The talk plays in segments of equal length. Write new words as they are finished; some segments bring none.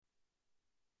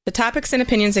The topics and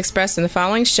opinions expressed in the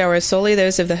following show are solely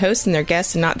those of the host and their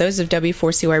guests and not those of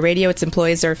W4CY Radio, its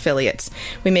employees, or affiliates.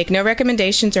 We make no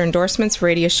recommendations or endorsements for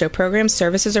radio show programs,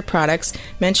 services, or products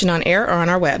mentioned on air or on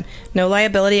our web. No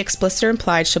liability, explicit or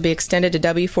implied, shall be extended to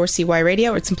W4CY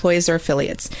Radio or its employees or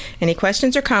affiliates. Any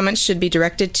questions or comments should be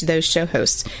directed to those show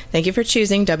hosts. Thank you for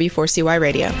choosing W4CY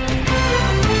Radio.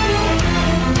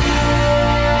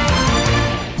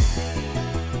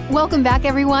 Welcome back,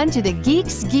 everyone, to the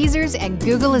Geeks, Geezers, and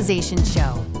Googleization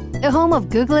Show, the home of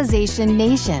Googleization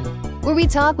Nation, where we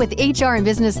talk with HR and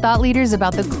business thought leaders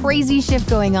about the crazy shift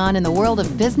going on in the world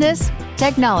of business,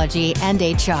 technology, and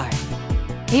HR.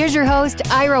 Here's your host,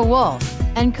 Ira Wolf,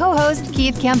 and co-host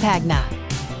Keith Campagna.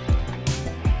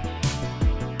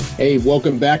 Hey,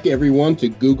 welcome back, everyone, to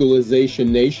Googleization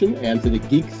Nation and to the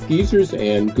Geeks, Geezers,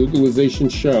 and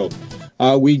Googleization Show.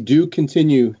 We do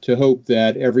continue to hope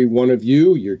that every one of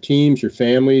you, your teams, your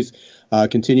families,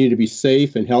 continue to be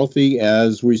safe and healthy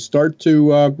as we start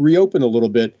to reopen a little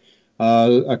bit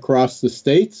across the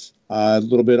states. A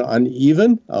little bit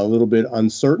uneven, a little bit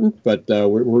uncertain, but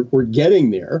we're getting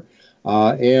there.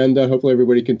 And hopefully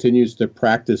everybody continues to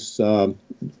practice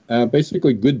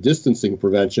basically good distancing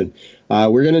prevention.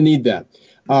 We're going to need that.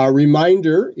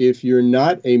 Reminder, if you're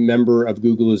not a member of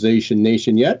Googleization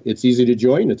Nation yet, it's easy to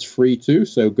join. It's free too.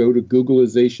 So go to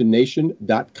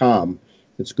Googleizationnation.com.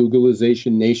 It's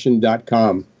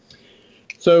Googleizationnation.com.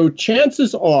 So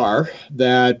chances are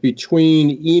that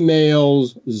between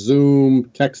emails, Zoom,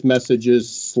 text messages,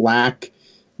 Slack,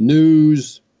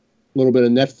 news, a little bit of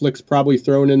Netflix probably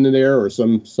thrown into there or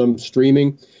some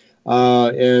streaming,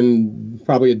 and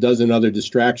probably a dozen other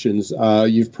distractions.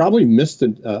 You've probably missed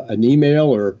an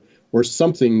email or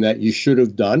something that you should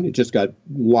have done. It just got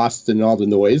lost in all the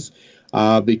noise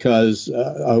because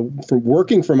from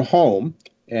working from home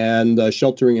and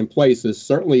sheltering in place has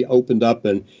certainly opened up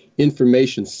an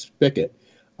information spigot.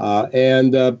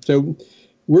 So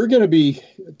we're going to be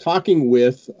talking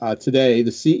with today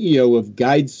the CEO of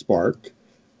GuideSpark,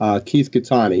 Keith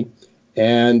Catani.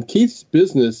 And Keith's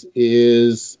business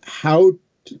is how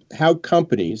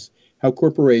companies, how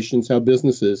corporations, how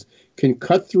businesses can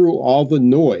cut through all the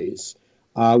noise,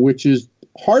 which is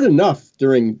hard enough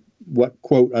during what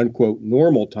quote unquote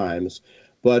normal times,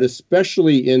 but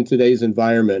especially in today's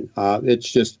environment,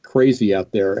 it's just crazy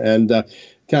out there. And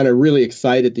kind of really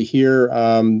excited to hear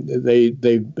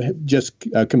they just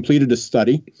completed a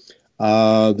study.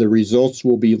 The results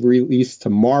will be released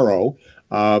tomorrow.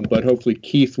 But hopefully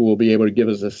Keith will be able to give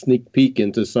us a sneak peek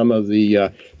into some of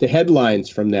the headlines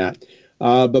from that.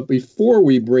 But before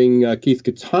we bring Keith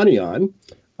Catani on,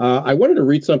 I wanted to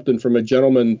read something from a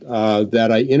gentleman that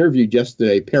I interviewed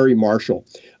yesterday, Perry Marshall.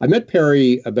 I met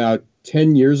Perry about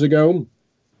 10 years ago,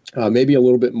 maybe a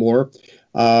little bit more.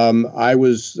 I've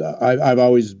always,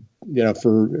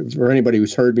 for anybody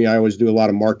who's heard me, I always do a lot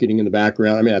of marketing in the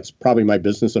background. I mean, that's probably my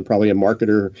business. I'm probably a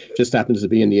marketer, just happens to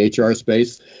be in the HR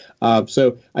space.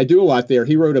 So I do a lot there.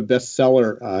 He wrote a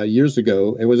bestseller years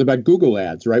ago. It was about Google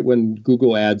Ads, right when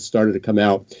Google Ads started to come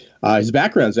out. His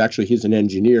background's actually, he's an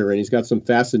engineer, and he's got some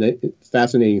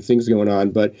fascinating things going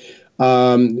on. But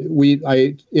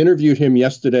I interviewed him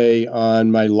yesterday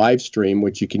on my live stream,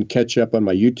 which you can catch up on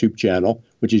my YouTube channel,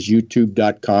 which is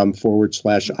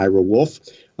youtube.com/Ira Wolf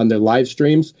on their live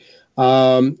streams.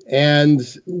 And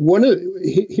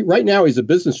right now he's a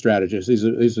business strategist.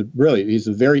 He's a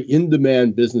very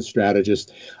in-demand business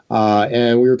strategist.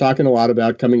 And we were talking a lot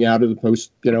about coming out of the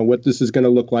post, what this is going to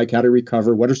look like, how to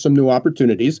recover, what are some new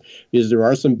opportunities, because there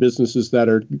are some businesses that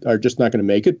are just not going to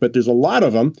make it, but there's a lot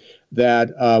of them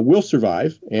that will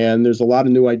survive, and there's a lot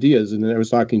of new ideas. And then I was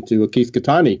talking to Keith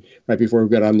Catani right before we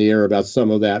got on the air about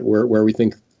some of that, where we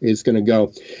think is going to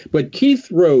go. But Keith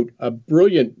wrote a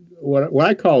brilliant, what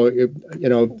I call it,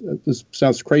 this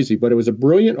sounds crazy, but it was a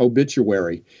brilliant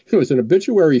obituary. It was an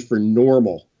obituary for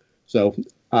normal. So,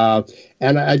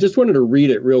 and I just wanted to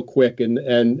read it real quick, and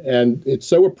it's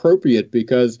so appropriate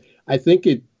because I think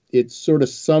it sort of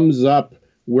sums up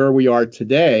where we are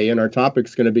today, and our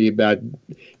topic's going to be about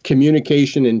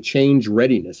communication and change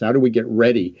readiness. How do we get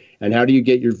ready, and how do you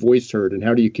get your voice heard, and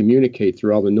how do you communicate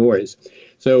through all the noise?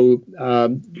 So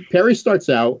Perry starts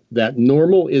out that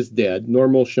normal is dead,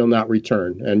 normal shall not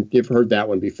return, and you've heard that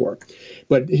one before.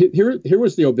 But here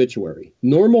was the obituary.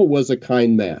 Normal was a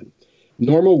kind man.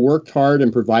 Normal worked hard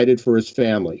and provided for his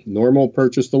family. Normal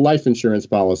purchased a life insurance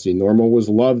policy. Normal was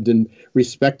loved and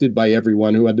respected by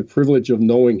everyone who had the privilege of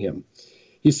knowing him.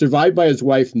 He's survived by his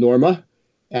wife, Norma,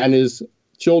 and his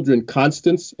children,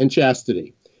 Constance and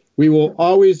Chastity. We will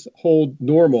always hold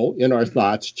Normal in our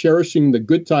thoughts, cherishing the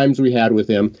good times we had with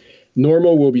him.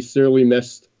 Normal will be sorely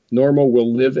missed. Normal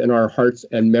will live in our hearts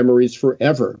and memories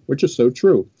forever, which is so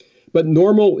true. But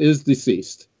Normal is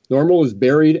deceased. Normal is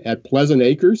buried at Pleasant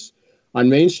Acres on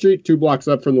Main Street, 2 blocks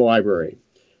up from the library.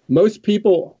 Most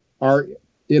people are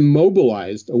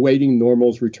immobilized awaiting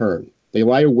Normal's return. They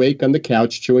lie awake on the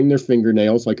couch, chewing their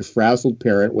fingernails like a frazzled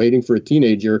parent waiting for a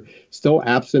teenager still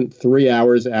absent 3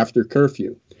 hours after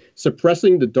curfew,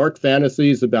 suppressing the dark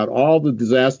fantasies about all the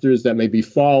disasters that may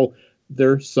befall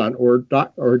their son or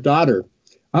daughter.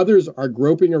 Others are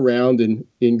groping around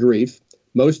in grief.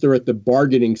 Most are at the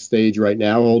bargaining stage right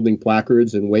now, holding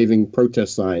placards and waving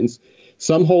protest signs.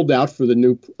 Some hold out for a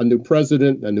new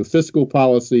president, a new fiscal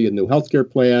policy, a new healthcare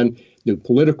plan, new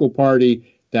political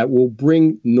party that will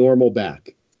bring normal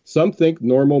back. Some think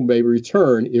normal may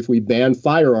return if we ban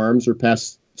firearms or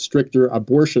pass stricter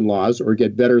abortion laws or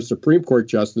get better Supreme Court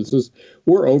justices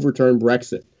or overturn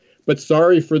Brexit. But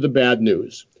sorry for the bad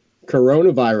news.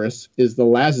 Coronavirus is the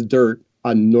last dirt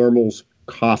on Normal's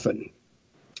coffin.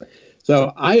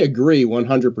 So I agree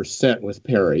 100% with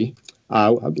Perry.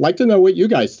 I'd like to know what you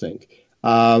guys think.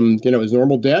 Is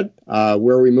Normal dead?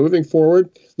 Where are we moving forward?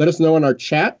 Let us know in our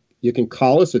chat. You can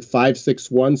call us at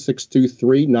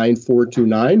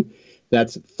 561-623-9429.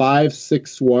 That's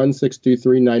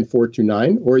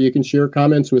 561-623-9429. Or you can share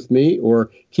comments with me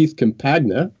or Keith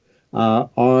Campagna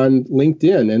on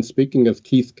LinkedIn. And speaking of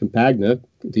Keith Campagna,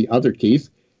 the other Keith,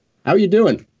 how are you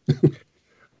doing?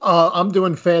 I'm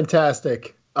doing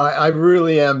fantastic. I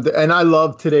really am. And I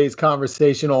love today's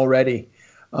conversation already.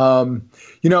 I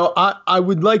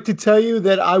would like to tell you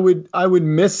that I would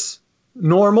miss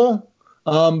Normal,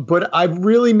 but I've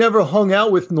really never hung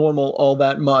out with Normal all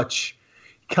that much.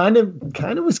 Kind of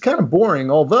was kind of boring,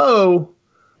 although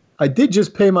I did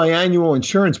just pay my annual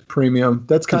insurance premium.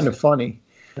 That's kind of funny.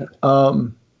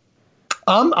 I'm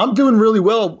doing really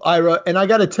well, Ira, and I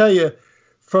got to tell you,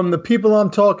 from the people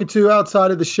I'm talking to outside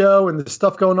of the show and the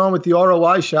stuff going on with the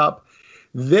ROI shop,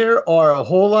 there are a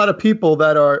whole lot of people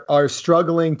that are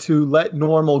struggling to let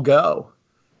Normal go.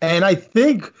 And I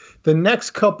think the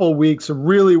next couple of weeks are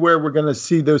really where we're going to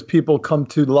see those people come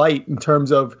to light in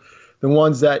terms of the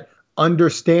ones that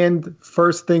understand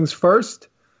first things first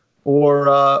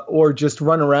or just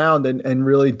run around and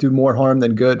really do more harm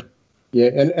than good. Yeah,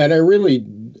 and I really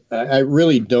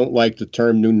don't like the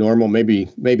term new normal. Maybe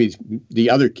the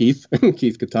other Keith,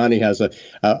 Keith Catani, has a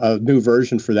new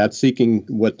version for that, seeking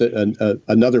what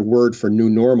another word for new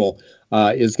normal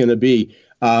is going to be.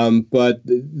 But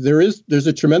there's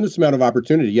a tremendous amount of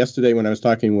opportunity. Yesterday, when I was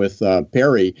talking with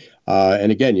Perry,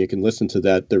 and again, you can listen to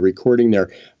the recording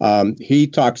there. He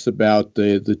talks about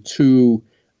the two.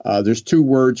 There's 2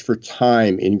 words for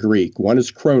time in Greek. One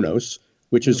is chronos,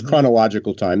 which is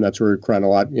chronological time. That's where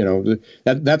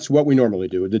that's what we normally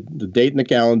do. The date in the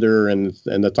calendar and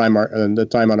the time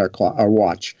on our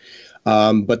watch.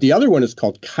 But the other one is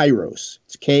called kairos.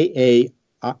 It's Kairos,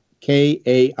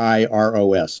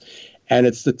 and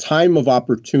it's the time of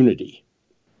opportunity.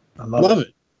 I love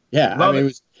it.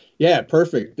 Yeah,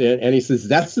 perfect. And he says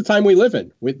that's the time we live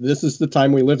in. This is the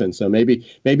time we live in. So maybe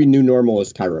new normal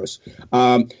is kairos.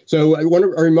 So I want a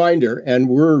reminder, and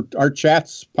our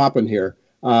chat's popping here.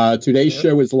 Today's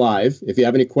show is live. If you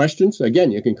have any questions,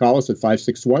 again, you can call us at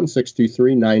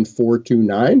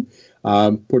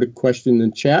 561-623-9429. Put a question in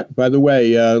the chat. By the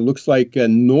way, looks like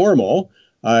normal.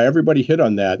 Everybody hit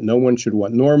on that. No one should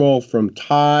want normal. From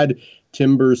Todd,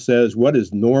 Timber says, what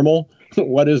is normal?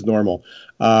 What is normal?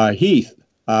 Heath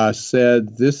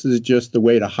said, this is just the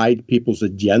way to hide people's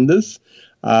agendas.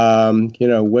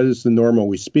 What is the normal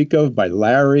we speak of? By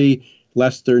Larry.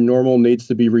 Lester, normal needs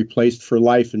to be replaced for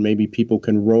life, and maybe people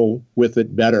can roll with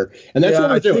it better. And that's what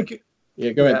we're doing.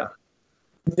 Go ahead.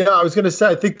 Yeah, I was going to say,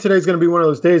 I think today's going to be one of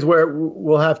those days where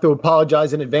we'll have to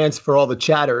apologize in advance for all the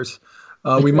chatters.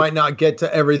 We might not get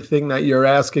to everything that you're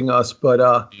asking us, but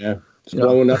it's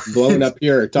blowing up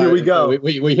here. Here we go.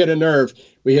 We hit a nerve.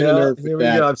 We hit a nerve. Here we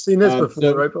go. I've seen this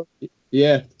before, right, Bill?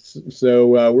 Yeah. So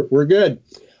we're good.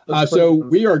 So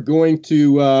we are going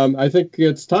to. I think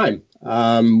it's time.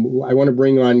 I want to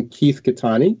bring on Keith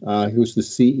Catani, who's the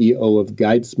CEO of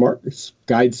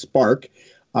GuideSpark.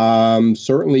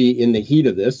 Certainly in the heat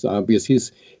of this, because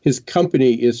his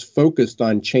company is focused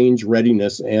on change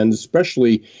readiness and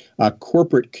especially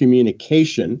corporate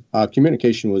communication.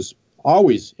 Communication was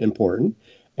always important,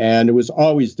 and it was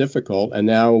always difficult. And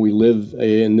now we live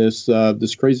in this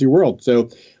crazy world. So,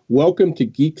 welcome to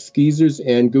Geeks, Geezers,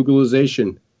 and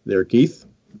Googleization. There, Keith.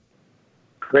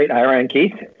 Great, Ira and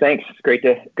Keith. Thanks. It's great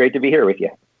to be here with you.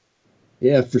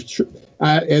 Yeah, for sure.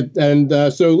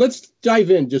 So let's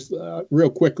dive in just real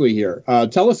quickly here.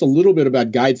 Tell us a little bit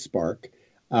about GuideSpark,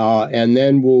 and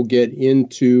then we'll get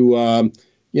into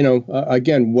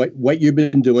again, what you've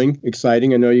been doing,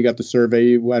 exciting. I know you got the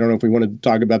survey. I don't know if we want to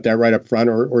talk about that right up front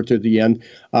or to the end,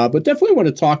 but definitely want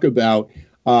to talk about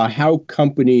how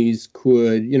companies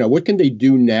could, what can they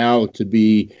do now to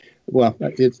be,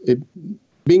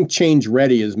 being change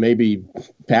ready is maybe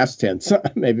past tense.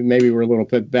 maybe we're a little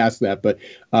bit past that, but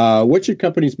what should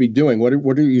companies be doing?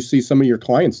 What do you see some of your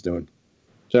clients doing?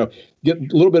 So get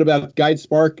a little bit about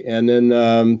GuideSpark, and then,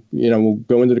 we'll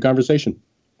go into the conversation.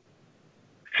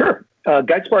 Sure.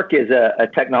 GuideSpark is a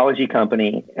technology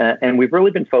company, and we've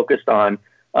really been focused on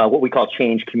what we call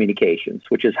change communications,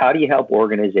 which is how do you help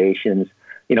organizations,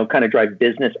 kind of drive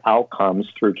business outcomes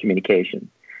through communication.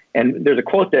 And there's a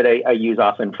quote that I use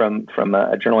often from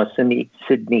a journalist,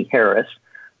 Sydney Harris,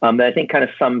 that I think kind of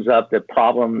sums up the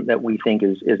problem that we think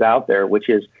is out there, which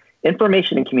is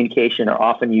information and communication are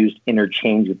often used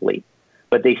interchangeably,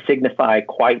 but they signify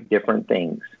quite different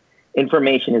things.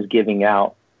 Information is giving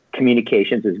out.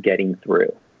 Communications is getting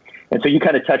through. And so you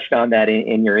kind of touched on that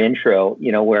in your intro,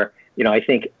 where, I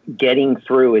think getting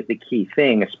through is the key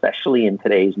thing, especially in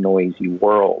today's noisy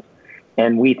world.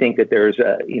 And we think that there's,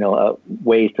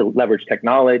 ways to leverage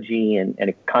technology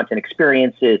and content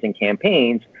experiences and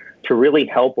campaigns to really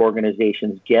help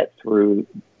organizations get through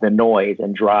the noise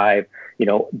and drive,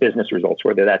 business results,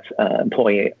 whether that's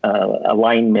employee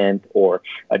alignment or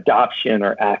adoption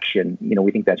or action.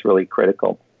 We think that's really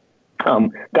critical.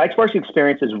 GuideSpark's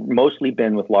experience has mostly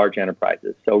been with large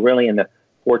enterprises. So really in the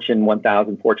Fortune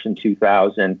 1000, Fortune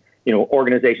 2000,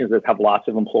 organizations that have lots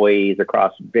of employees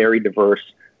across very diverse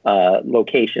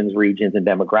locations, regions, and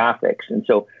demographics. And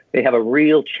so they have a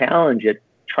real challenge at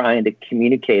trying to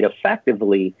communicate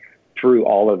effectively through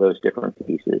all of those different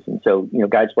pieces. And so,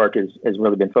 GuideSpark has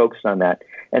really been focused on that.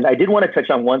 And I did want to touch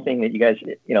on one thing that you guys,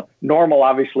 normal,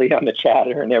 obviously, on the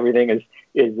chatter and everything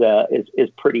is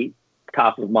pretty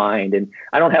top of mind. And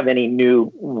I don't have any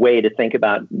new way to think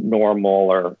about normal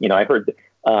or, I heard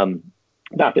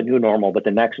not the new normal, but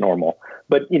the next normal.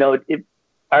 But,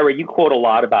 Ira, you quote a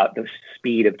lot about the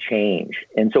speed of change.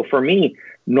 And so for me,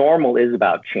 normal is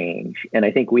about change. And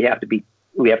I think we have to be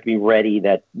ready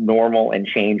that normal and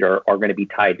change are going to be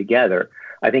tied together.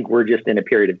 I think we're just in a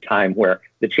period of time where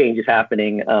the change is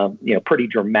happening, pretty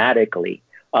dramatically.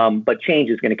 But change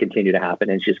is going to continue to happen.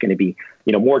 And it's just going to be,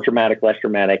 more dramatic, less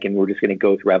dramatic, and we're just going to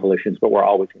go through evolutions, but we're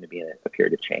always going to be in a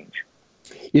period of change.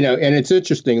 And it's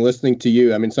interesting listening to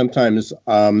you. I mean, sometimes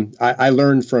I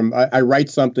learn from, I write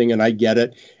something and I get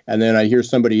it, and then I hear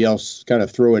somebody else kind of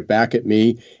throw it back at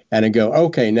me, and I go,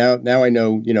 okay, now I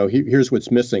know, here's what's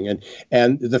missing.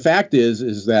 And the fact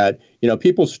is that,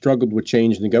 people struggled with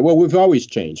change and they go, well, we've always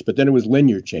changed, but then it was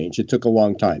linear change. It took a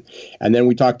long time. And then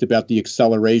we talked about the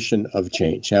acceleration of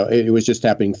change, how it was just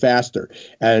happening faster.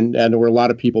 And there were a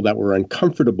lot of people that were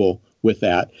uncomfortable with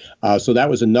that. So that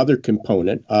was another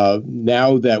component.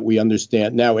 Now that we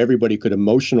understand, now everybody could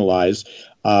emotionalize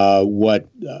what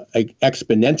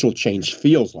exponential change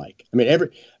feels like. I mean,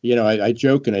 I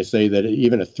joke and I say that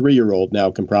even a 3-year-old now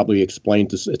can probably explain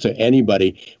to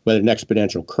anybody what an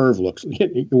exponential curve looks,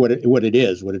 what it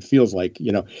is, what it feels like,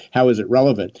 how is it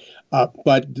relevant?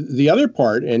 But the other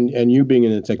part, and you being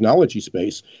in the technology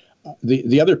space,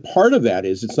 the other part of that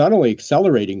is it's not only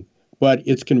accelerating, but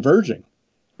it's converging.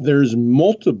 There's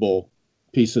multiple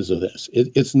pieces of this.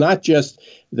 It's not just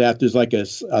that there's like a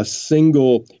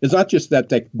single, it's not just that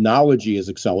technology is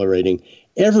accelerating.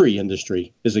 Every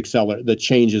industry is the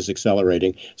change is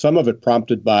accelerating. Some of it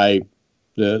prompted by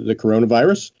the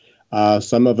coronavirus,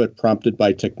 some of it prompted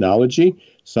by technology,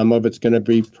 some of it's going to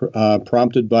be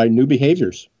prompted by new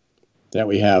behaviors that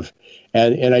we have.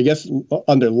 And I guess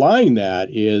underlying that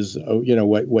is,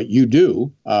 what you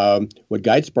do, what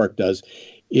GuideSpark does,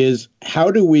 is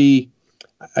how do you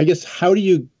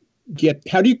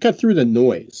cut through the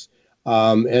noise?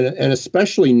 And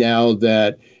especially now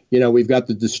that, we've got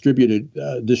the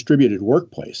distributed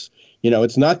workplace.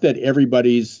 It's not that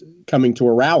everybody's coming to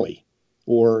a rally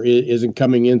or isn't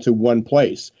coming into one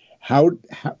place. How's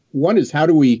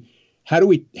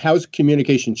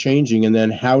communication changing? And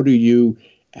then what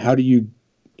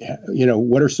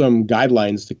are some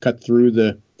guidelines to cut through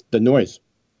the noise?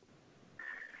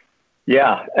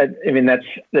 Yeah, I mean, that's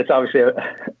obviously,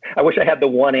 I wish I had the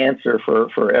one answer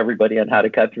for everybody on how to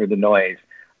cut through the noise.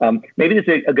 Maybe this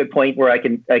is a good point where I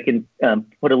can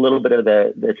put a little bit of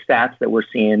the stats that we're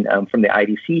seeing from the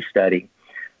IDC study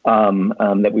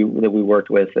that we worked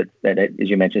with that as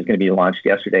you mentioned, is going to be launched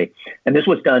yesterday. And this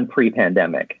was done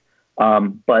pre-pandemic.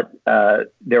 But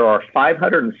there are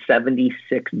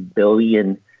 576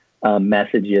 billion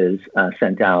messages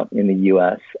sent out in the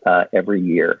U.S. Every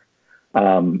year.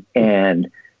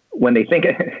 And when they think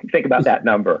about that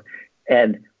number,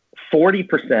 and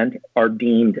 40% are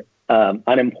deemed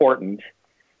unimportant,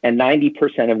 and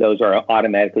 90% of those are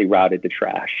automatically routed to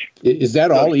trash. Is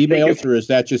that all emails, or is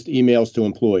that just emails to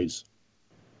employees?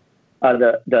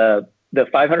 The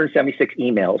 576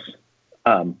 emails.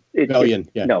 Billion.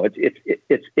 Yeah. No,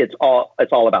 it's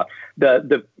all about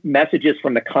the messages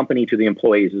from the company to the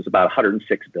employees is about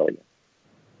 106 billion.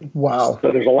 Wow.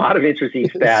 So there's a lot of interesting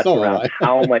stats around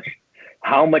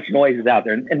how much noise is out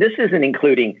there, and this isn't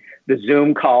including the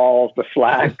Zoom calls, the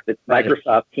Slack, the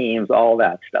Microsoft Teams, all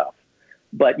that stuff.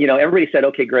 But everybody said,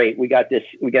 okay, great, we got this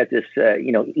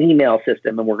email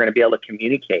system, and we're going to be able to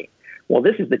communicate. Well,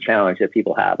 this is the challenge that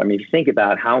people have. I mean, if you think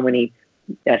about how many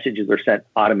messages are sent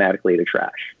automatically to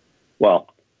trash. Well,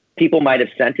 people might have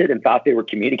sent it and thought they were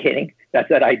communicating. That's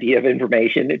that idea of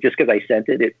information. Just because I sent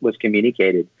it, it was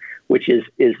communicated, which is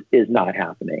not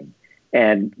happening.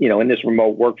 And in this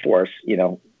remote workforce,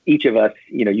 each of us,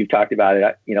 you've talked about it.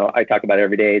 I talk about it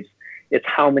every day. It's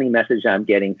how many messages I'm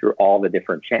getting through all the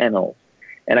different channels.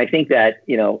 And I think that,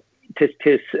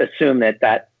 to assume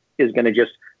that is going to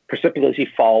just precipitously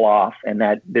fall off and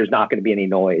that there's not going to be any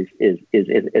noise is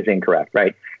incorrect,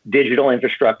 right? Digital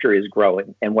infrastructure is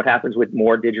growing. And what happens with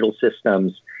more digital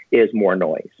systems is more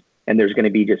noise. And there's going to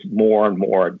be just more and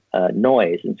more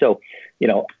noise. And so,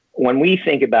 when we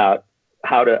think about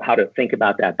how to think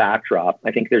about that backdrop,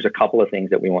 I think there's a couple of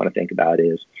things that we want to think about.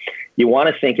 Is you want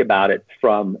to think about it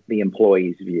from the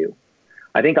employee's view.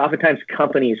 I think oftentimes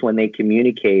companies, when they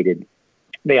communicated,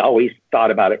 they always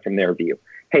thought about it from their view.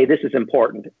 Hey, this is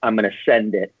important. I'm going to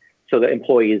send it, so the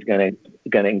employee is going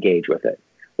to engage with it.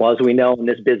 Well, as we know, in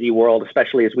this busy world,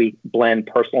 especially as we blend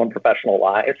personal and professional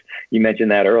lives, you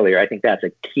mentioned that earlier. I think that's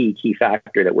a key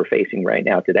factor that we're facing right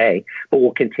now today, but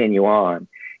we'll continue on.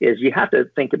 Is you have to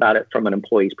think about it from an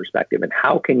employee's perspective, and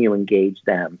how can you engage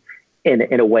them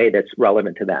in a way that's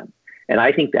relevant to them. And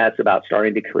I think that's about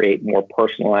starting to create more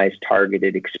personalized,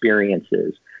 targeted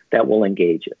experiences that will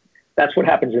engage it. That's what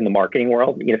happens in the marketing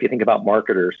world. If you think about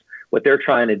marketers, what they're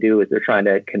trying to do is they're trying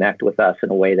to connect with us in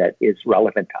a way that is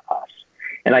relevant to us.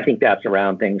 And I think that's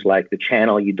around things like the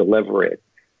channel you deliver it,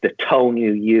 the tone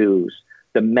you use,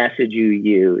 the message you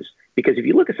use. Because if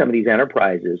you look at some of these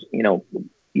enterprises,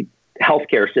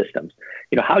 healthcare systems,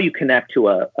 how you connect to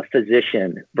a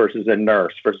physician versus a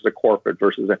nurse versus a corporate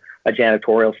versus a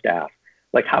janitorial staff,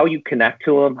 like how you connect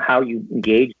to them, how you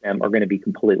engage them are going to be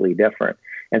completely different.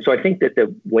 And so I think that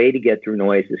the way to get through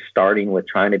noise is starting with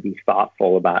trying to be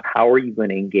thoughtful about how are you going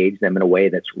to engage them in a way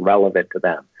that's relevant to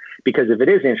them. Because if it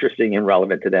is interesting and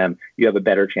relevant to them, you have a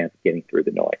better chance of getting through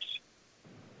the noise.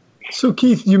 So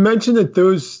Keith, you mentioned that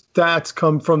those stats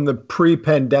come from the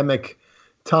pre-pandemic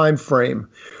time frame.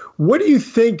 What do you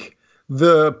think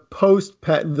the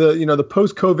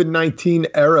post-COVID-19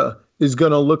 era is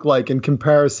going to look like in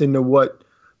comparison to what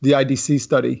the IDC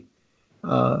study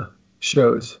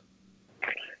shows?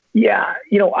 Yeah,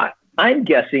 I'm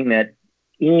guessing that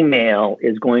email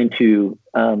is going to,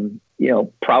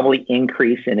 probably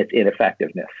increase in its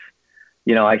ineffectiveness.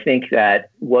 I think that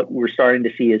what we're starting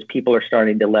to see is people are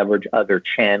starting to leverage other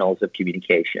channels of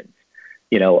communication.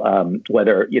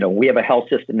 Whether, we have a health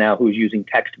system now who's using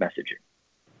text messaging.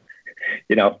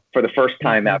 For the first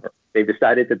time ever, they've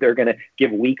decided that they're going to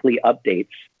give weekly updates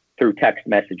through text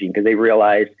messaging because they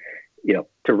realized,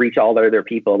 to reach all their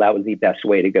people, that was the best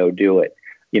way to go do it.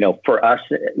 For us,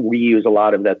 we use a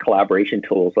lot of the collaboration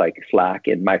tools like Slack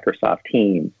and Microsoft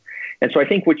Teams. And so I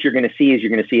think what you're going to see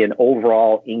is an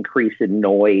overall increase in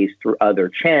noise through other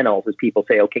channels as people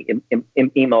say, okay,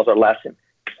 emails are less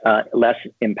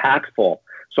impactful,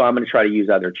 so I'm going to try to use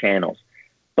other channels.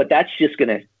 But that's just going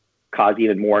to cause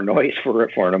even more noise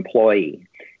for an employee.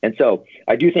 And so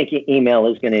I do think email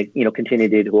is going to continue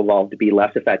to evolve to be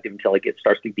less effective until it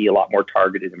starts to be a lot more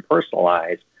targeted and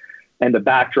personalized. And the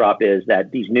backdrop is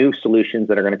that these new solutions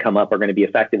that are going to come up are going to be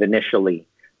effective initially,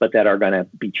 but that are going to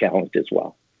be challenged as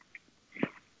well.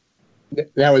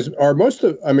 Now, is most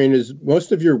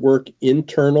of your work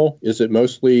internal? Is it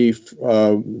mostly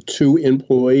to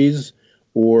employees,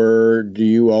 or do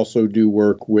you also do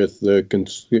work with the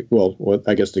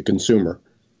consumer?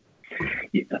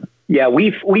 Yeah,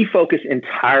 we focus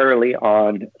entirely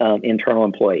on internal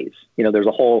employees. There's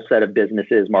a whole set of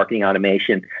businesses, marketing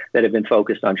automation, that have been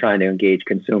focused on trying to engage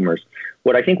consumers.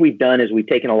 What I think we've done is we've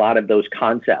taken a lot of those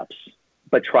concepts,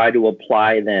 but try to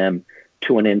apply them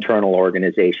to an internal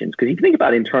organization. Because if you think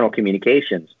about internal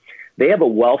communications, they have a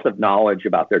wealth of knowledge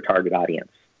about their target audience,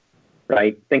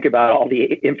 right? Think about all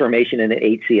the information in the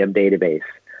HCM database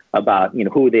about,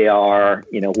 who they are,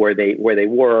 where they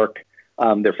work,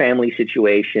 their family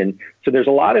situation. So there's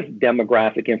a lot of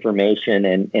demographic information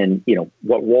and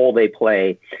what role they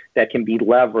play that can be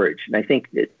leveraged. And I think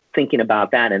that thinking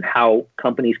about that and how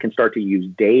companies can start to use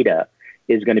data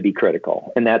is going to be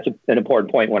critical. And that's an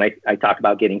important point when I talk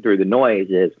about getting through the noise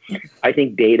is I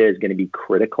think data is going to be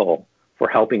critical for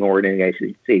helping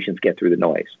organizations get through the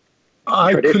noise.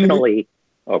 Traditionally,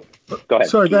 go ahead.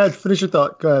 Sorry, go ahead. Finish your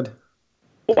thought. Go ahead.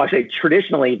 Well, I say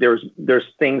traditionally there's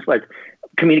things like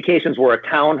communications were a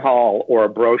town hall or a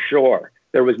brochure.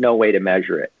 There was no way to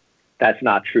measure it. That's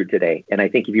not true today. And I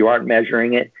think if you aren't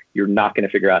measuring it, you're not going to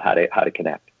figure out how to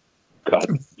connect. Go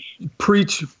ahead.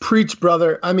 Preach,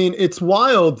 brother. I mean, it's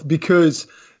wild because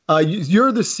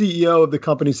you're the CEO of the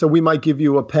company, so we might give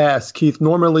you a pass. Keith,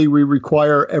 normally we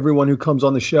require everyone who comes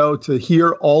on the show to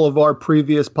hear all of our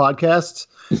previous podcasts,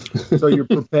 so you're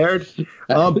prepared.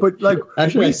 But like,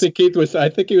 actually, I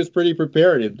think he was pretty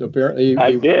prepared. Apparently,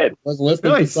 I did. Was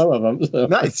listening to some of them. So.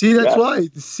 Nice. See, that's why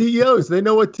the CEOs, they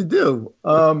know what to do.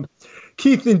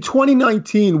 Keith, in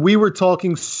 2019, we were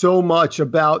talking so much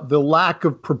about the lack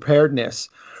of preparedness,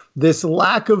 this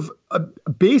lack of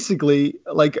basically,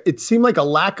 like, it seemed like a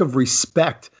lack of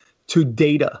respect to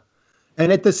data.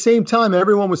 And at the same time,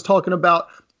 everyone was talking about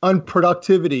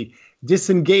unproductivity,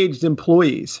 disengaged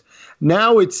employees.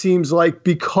 Now it seems like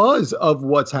because of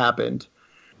what's happened,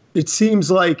 it seems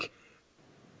like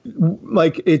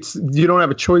it's you don't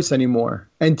have a choice anymore.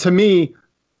 And to me,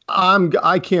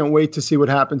 I can't wait to see what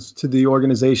happens to the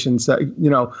organizations that,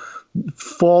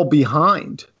 fall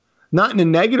behind, not in a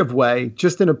negative way,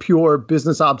 just in a pure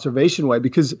business observation way,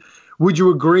 because would you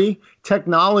agree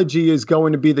technology is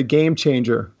going to be the game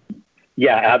changer?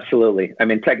 Yeah, absolutely. I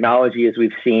mean, technology, as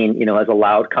we've seen, has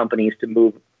allowed companies to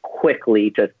move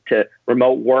quickly to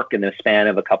remote work in the span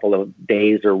of a couple of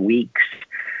days or weeks.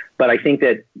 But I think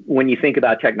that when you think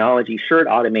about technology, sure, it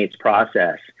automates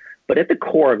process. But at the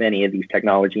core of any of these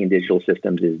technology and digital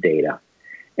systems is data.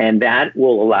 And that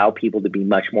will allow people to be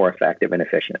much more effective and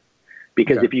efficient.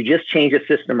 Because if you just change a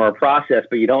system or a process,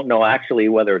 but you don't know actually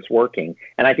whether it's working,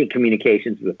 and I think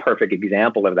communications is a perfect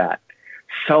example of that.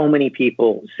 So many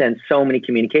people send so many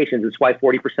communications. It's why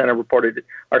 40%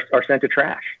 are sent to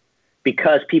trash.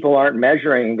 Because people aren't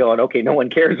measuring and going, okay, no one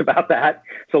cares about that,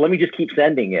 so let me just keep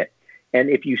sending it. And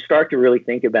if you start to really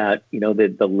think about,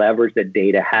 the levers that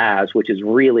data has, which is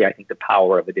really, I think, the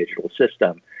power of a digital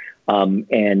system,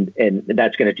 and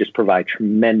that's going to just provide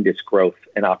tremendous growth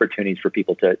and opportunities for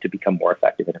people to become more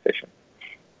effective and efficient.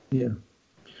 Yeah.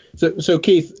 So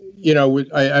Keith,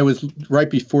 I was right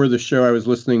before the show, I was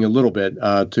listening a little bit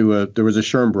there was a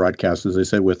Sherm broadcast, as I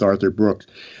said, with Arthur Brooks.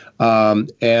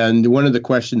 And one of the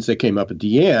questions that came up at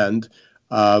the end,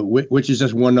 which is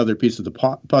just one other piece of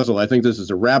the puzzle, I think this is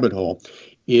a rabbit hole,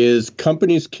 is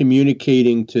companies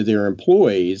communicating to their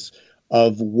employees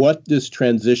of what this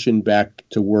transition back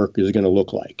to work is going to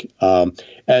look like.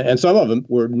 And some of them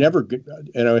were never,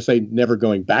 and I would say never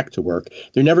going back to work,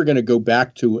 they're never going to go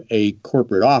back to a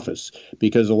corporate office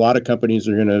because a lot of companies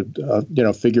are going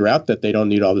to, figure out that they don't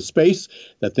need all the space,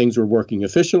 that things are working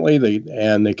efficiently,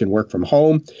 and they can work from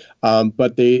home.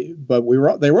 But they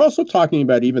were also talking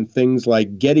about even things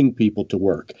like getting people to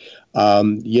work.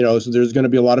 So there's going to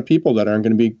be a lot of people that aren't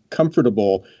going to be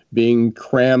comfortable being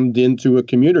crammed into a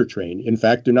commuter train. In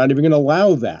fact, they're not even going to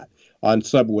allow that on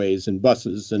subways and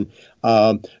buses, and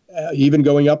even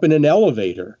going up in an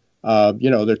elevator.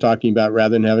 They're talking about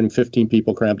rather than having 15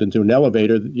 people crammed into an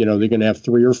elevator, they're going to have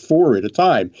 3 or 4 at a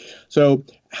time. So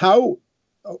how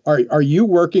are you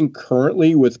working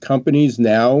currently with companies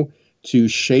now to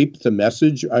shape the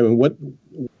message? I mean,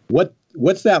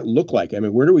 what's that look like? I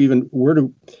mean,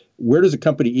 where does a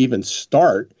company even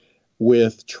start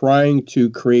with trying to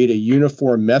create a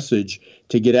uniform message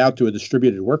to get out to a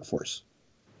distributed workforce?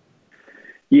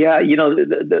 Yeah,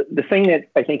 the thing that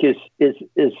I think is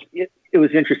it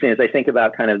was interesting as I think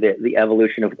about kind of the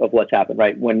evolution of what's happened,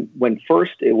 right? When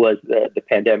first it was the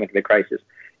pandemic, the crisis,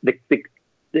 the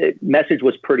message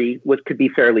could be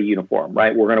fairly uniform,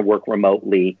 right? We're going to work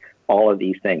remotely, all of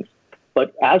these things.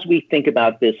 But as we think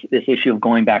about this issue of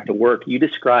going back to work, you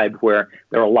described where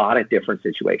there are a lot of different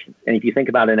situations. And if you think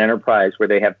about an enterprise where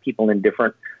they have people in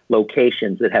different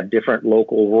locations that have different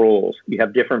local rules, you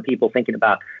have different people thinking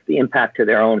about the impact to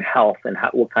their own health and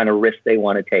what kind of risk they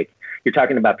want to take. You're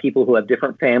talking about people who have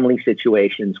different family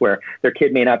situations where their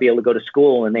kid may not be able to go to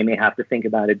school and they may have to think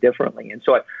about it differently. And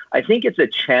so I think it's a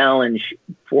challenge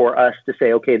for us to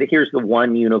say, okay, here's the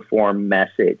one uniform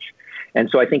message. And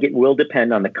so I think it will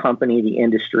depend on the company, the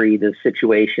industry, the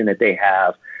situation that they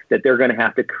have, that they're going to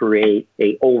have to create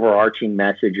a overarching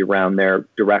message around their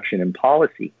direction and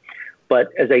policy. But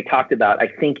as I talked about, I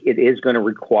think it is going to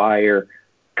require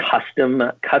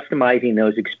customizing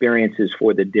those experiences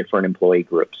for the different employee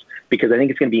groups. because I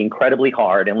think it's going to be incredibly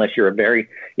hard unless you're a very,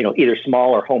 either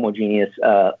small or homogeneous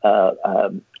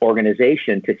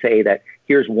organization to say that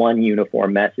here's one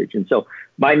uniform message. And so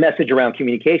my message around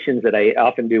communications that I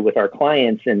often do with our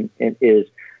clients is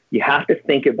you have to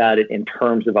think about it in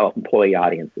terms of employee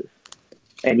audiences.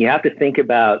 And you have to think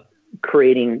about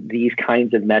creating these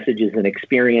kinds of messages and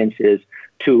experiences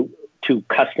to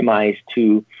customize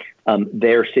to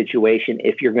their situation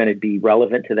if you're going to be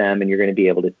relevant to them and you're going to be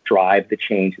able to drive the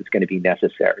change that's going to be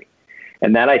necessary.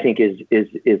 And that, I think, is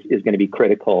going to be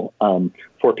critical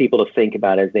for people to think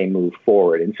about as they move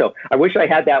forward. And so I wish I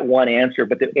had that one answer,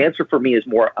 but the answer for me is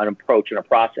more an approach and a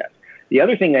process. The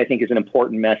other thing I think is an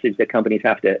important message that companies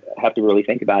have to really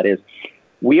think about is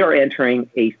we are entering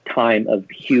a time of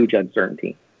huge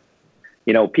uncertainty.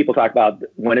 People talk about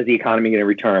when is the economy going to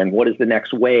return? What is the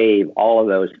next wave? All of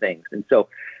those things. And so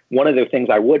one of the things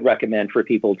I would recommend for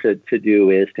people to do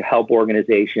is to help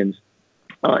organizations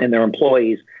and their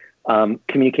employees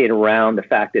communicate around the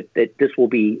fact that this will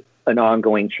be an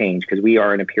ongoing change because we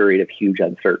are in a period of huge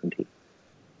uncertainty.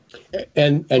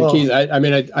 And Keith,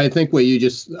 I think what you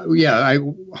just, I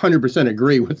 100%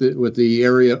 agree with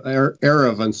the era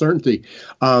of uncertainty.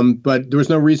 But there was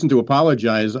no reason to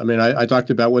apologize. I talked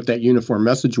about what that uniform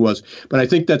message was, but I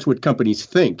think that's what companies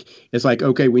think. It's like,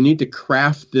 okay, we need to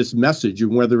craft this message,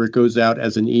 and whether it goes out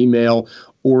as an email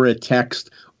or a text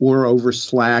or over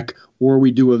Slack or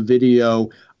we do a video.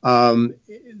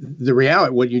 The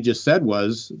reality, what you just said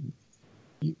was,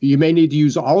 you may need to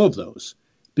use all of those.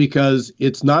 Because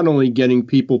it's not only getting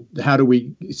people, how do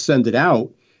we send it out,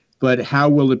 but how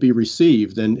will it be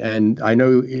received? And I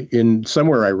know in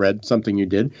somewhere I read something you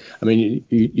did.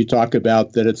 You talk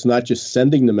about that it's not just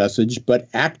sending the message, but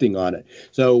acting on it.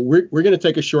 So we're going to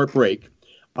take a short break.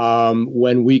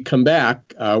 When we come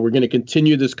back, we're going to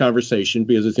continue this conversation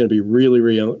because it's going to be really,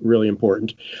 really, really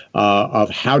important of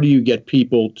how do you get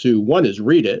people to, one is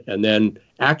read it and then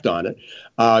act on it.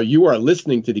 You are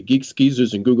listening to the Geeks,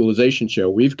 Geezers, and Googlization Show.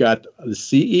 We've got the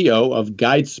CEO of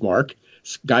GuideSpark,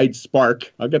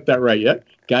 I'll get that right yet,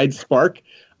 GuideSpark,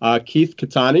 Keith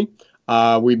Catani.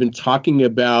 We've been talking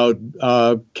about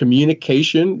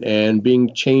communication and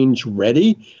being change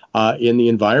ready in the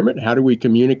environment. How do we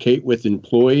communicate with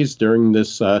employees during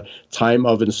this time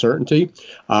of uncertainty?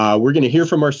 We're going to hear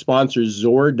from our sponsors,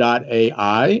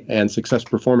 Zor.ai and Success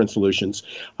Performance Solutions,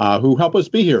 who help us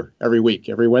be here every week,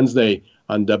 every Wednesday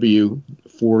on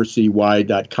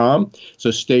W4CY.com.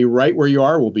 So stay right where you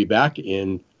are. We'll be back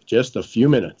in just a few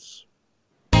minutes.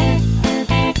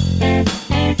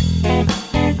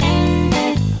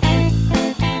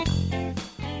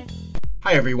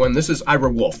 Hi everyone, this is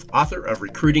Ira Wolf, author of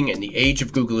Recruiting in the Age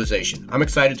of Googlization. I'm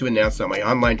excited to announce that my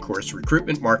online course,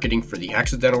 Recruitment Marketing for the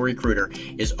Accidental Recruiter,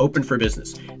 is open for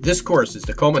business. This course is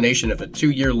the culmination of a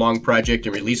 2-year-long project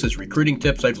and releases recruiting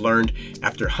tips I've learned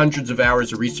after hundreds of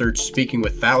hours of research, speaking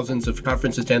with thousands of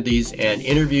conference attendees, and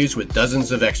interviews with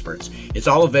dozens of experts. It's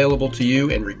all available to you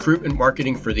in Recruitment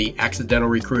Marketing for the Accidental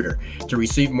Recruiter. To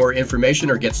receive more information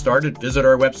or get started, visit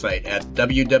our website at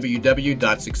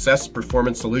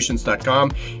www.successperformancesolutions.com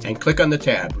and click on the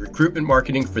tab, Recruitment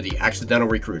Marketing for the Accidental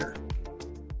Recruiter.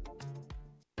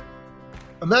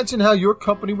 Imagine how your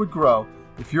company would grow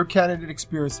if your candidate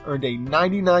experience earned a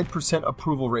 99%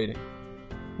 approval rating.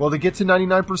 Well, to get to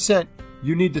 99%,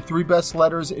 you need the 3 best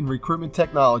letters in recruitment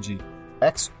technology,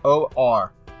 XOR.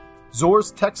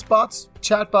 Zor's text bots,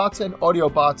 chat bots, and audio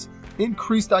bots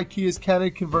increased IKEA's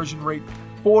candidate conversion rate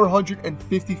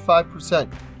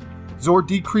 455%. Zor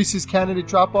decreases candidate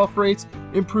drop-off rates,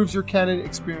 improves your candidate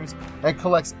experience, and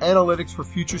collects analytics for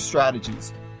future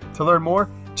strategies. To learn more,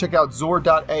 check out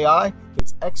Zor.ai.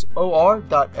 It's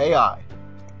XOR.ai.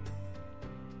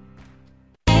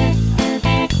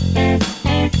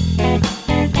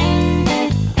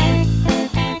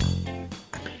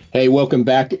 Hey, welcome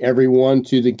back, everyone,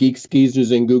 to the Geeks,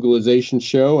 Geezers, and Googlization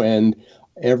Show, and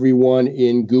everyone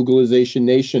in Googlization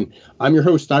Nation. I'm your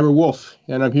host, Ira Wolf,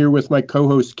 and I'm here with my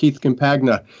co-host, Keith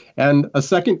Campagna, and a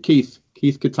second Keith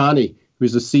Catani,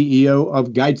 who's the CEO of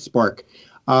GuideSpark.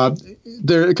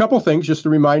 There are a couple things, just a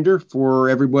reminder for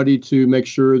everybody to make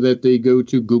sure that they go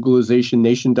to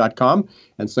Googlizationnation.com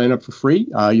and sign up for free.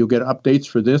 You'll get updates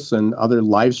for this and other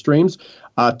live streams.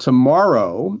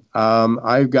 Tomorrow,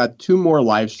 I've got 2 more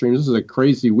live streams. This is a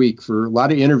crazy week for a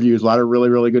lot of interviews, a lot of really,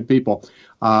 really good people.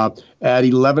 At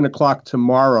 11 o'clock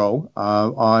tomorrow,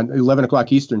 on 11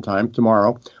 o'clock Eastern time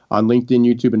tomorrow, on LinkedIn,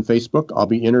 YouTube, and Facebook, I'll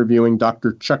be interviewing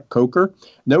Dr. Chuck Coker.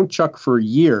 Known Chuck for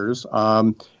years,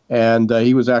 And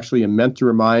he was actually a mentor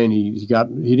of mine. He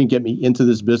didn't get me into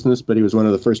this business, but he was one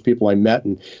of the first people I met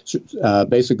and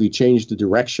basically changed the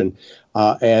direction.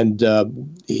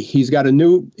 He's got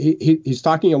he's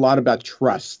talking a lot about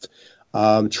trust,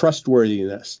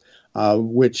 trustworthiness,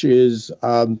 which is,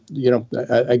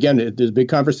 again, there's a big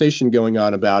conversation going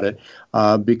on about it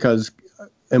because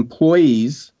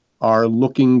employees are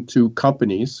looking to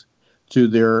companies, to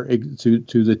their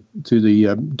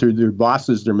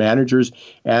bosses, their managers,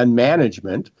 and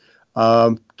management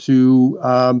for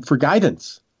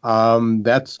guidance.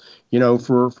 That's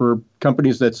for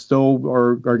companies that still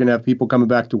are going to have people coming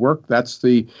back to work. That's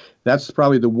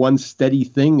probably the one steady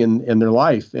thing in their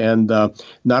life. And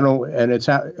not only, and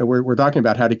we're talking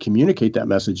about how to communicate that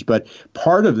message, but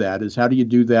part of that is how do you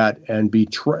do that and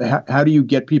how do you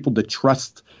get people to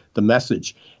trust the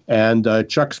message? And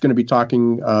Chuck's going to be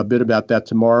talking a bit about that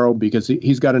tomorrow because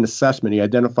he's got an assessment. He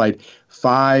identified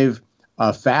 5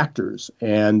 factors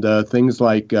and things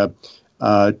like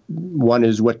one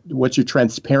is what's your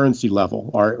transparency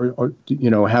level, or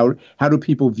how do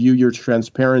people view your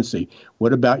transparency?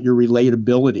 What about your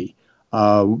relatability?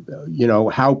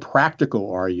 How practical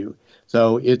are you?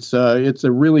 So it's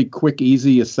a really quick,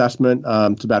 easy assessment.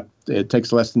 It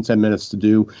takes less than 10 minutes to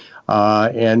do.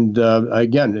 Again,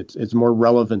 it's more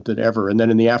relevant than ever. And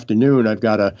then in the afternoon, I've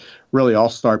got a really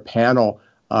all-star panel.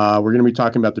 We're going to be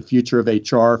talking about the future of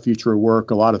HR, future of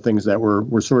work, a lot of things that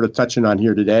we're sort of touching on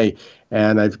here today.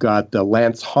 And I've got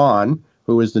Lance Hahn,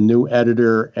 who is the new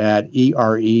editor at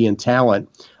ERE and Talent.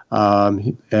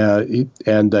 He's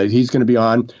going to be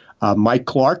on. Mike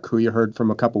Clark, who you heard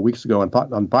from a couple weeks ago on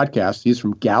podcast, he's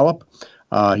from Gallup.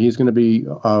 He's going to be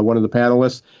one of the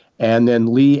panelists. And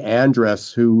then Lee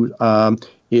Andress, who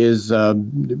is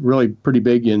really pretty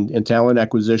big in talent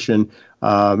acquisition,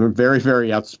 very,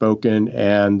 very outspoken,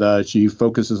 and she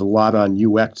focuses a lot on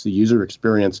UX, the user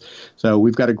experience. So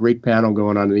we've got a great panel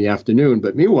going on in the afternoon.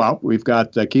 But meanwhile, we've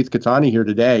got Keith Catani here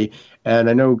today, and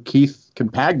I know Keith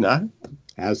Campagna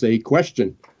has a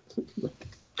question.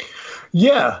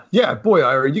 Yeah. Boy,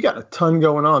 Ira, you got a ton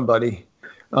going on, buddy.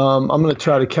 I'm going to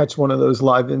try to catch one of those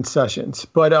live-in sessions.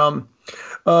 But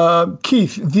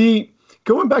Keith,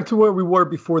 going back to where we were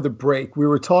before the break, we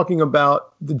were talking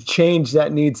about the change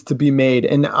that needs to be made.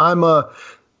 And I'm a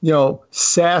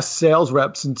SaaS sales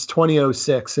rep since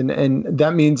 2006, and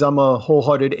that means I'm a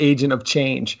wholehearted agent of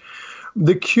change.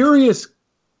 The curious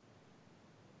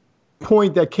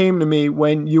point that came to me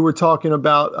when you were talking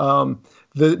about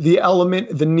the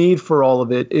element, the need for all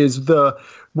of it is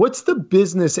what's the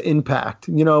business impact?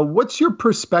 What's your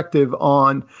perspective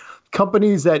on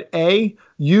companies that A,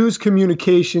 use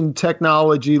communication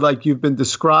technology like you've been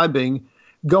describing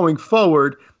going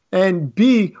forward, and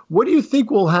B, what do you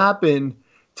think will happen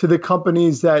to the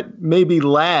companies that maybe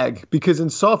lag? Because in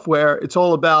software, it's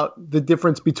all about the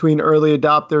difference between early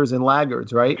adopters and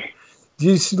laggards, right?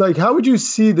 How would you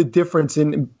see the difference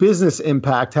in business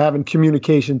impact having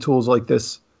communication tools like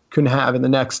this can have in the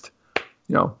next,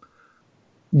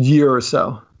 year or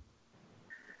so?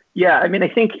 Yeah, I mean, I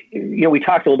think, we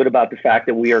talked a little bit about the fact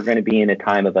that we are going to be in a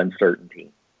time of uncertainty.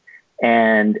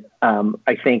 And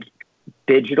I think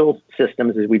digital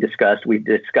systems, as we've discussed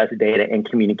data and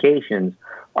communications,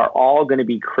 are all going to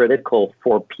be critical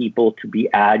for people to be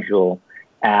agile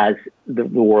as the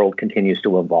world continues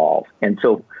to evolve. And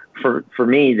so for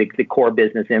me, the core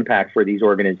business impact for these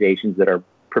organizations that are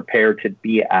prepared to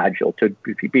be agile, to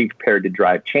be prepared to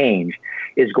drive change,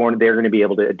 they're going to be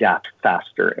able to adapt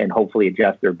faster and hopefully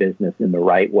adjust their business in the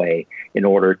right way in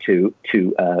order to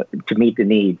meet the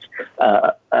needs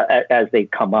as they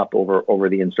come up over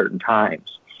the uncertain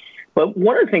times. But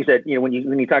one of the things that when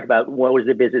you talk about what was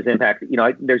the business impact,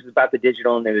 there's about the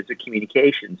digital and there's the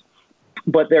communications.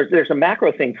 But there's a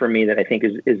macro thing for me that I think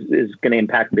is going to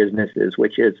impact businesses,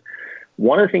 which is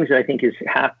one of the things that I think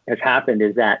has happened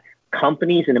is that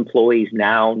companies and employees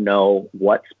now know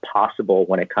what's possible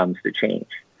when it comes to change.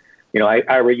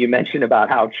 You mentioned about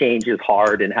how change is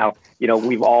hard and how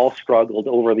we've all struggled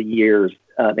over the years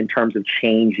in terms of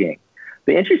changing.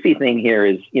 The interesting thing here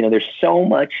is there's so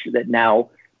much that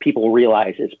now people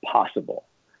realize is possible.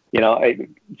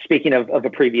 Speaking of a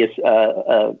previous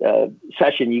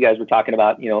session, you guys were talking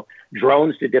about,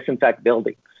 drones to disinfect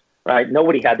buildings, right?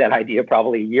 Nobody had that idea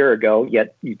probably a year ago,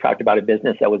 yet you talked about a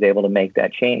business that was able to make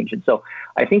that change. And so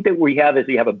I think that we have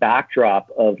a backdrop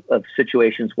of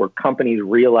situations where companies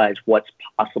realize what's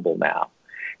possible now.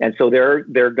 And so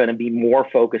they're going to be more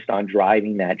focused on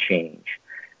driving that change.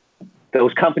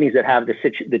 Those companies that have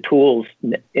the tools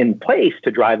in place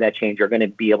to drive that change are going to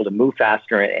be able to move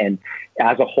faster and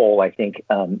as a whole, I think,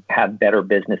 have better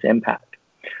business impact.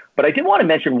 But But I did want to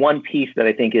mention one piece that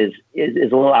I think is a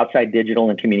little outside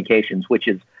digital and communications, which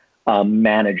is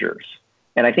managers.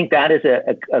 And I think that is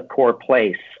a core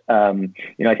place. I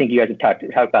think you guys have talked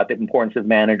about the importance of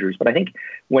managers. But I think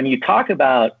when you talk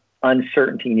about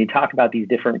uncertainty and you talk about these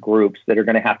different groups that are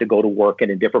going to have to go to work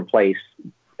in a different place,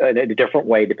 in a different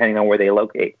way, depending on where they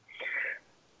locate,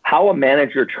 how a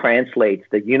manager translates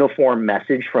the uniform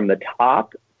message from the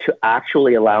top to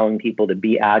actually allowing people to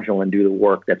be agile and do the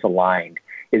work that's aligned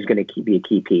is going to be a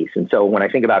key piece. And so when I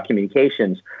think about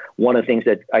communications, one of the things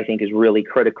that I think is really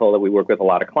critical that we work with a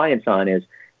lot of clients on is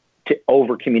to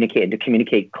over-communicate and to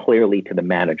communicate clearly to the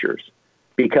managers.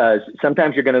 Because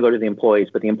sometimes you're going to go to the employees,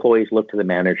 but the employees look to the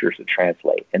managers to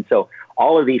translate. And so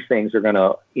all of these things are going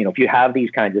to, if you have these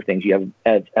kinds of things, you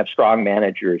have strong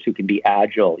managers who can be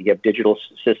agile, you have digital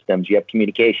systems, you have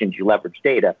communications, you leverage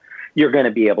data, you're going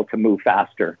to be able to move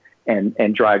faster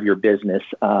and drive your business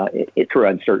through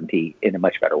uncertainty in a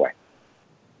much better way.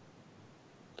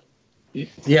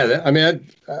 Yeah, I mean,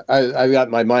 I got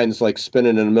my mind's like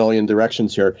spinning in a million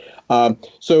directions here.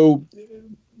 So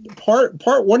part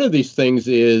one of these things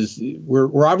is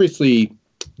we're obviously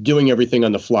doing everything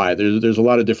on the fly. There's a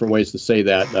lot of different ways to say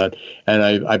that, and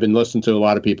I've been listening to a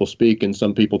lot of people speak, and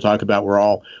some people talk about we're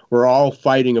all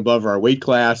fighting above our weight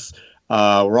class.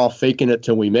 We're all faking it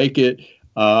till we make it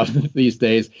these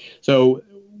days. So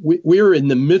we're in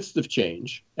the midst of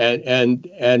change, and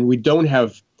we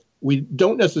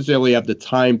don't necessarily have the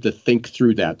time to think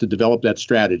through that, to develop that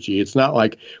strategy. It's not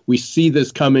like we see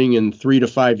this coming in 3 to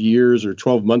 5 years or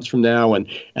 12 months from now and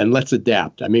let's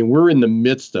adapt. I mean, we're in the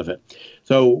midst of it.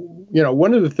 So,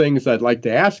 one of the things I'd like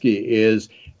to ask you is,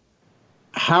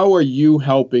 how are you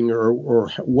helping or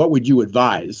what would you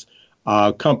advise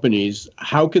companies?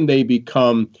 How can they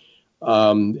become,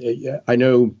 I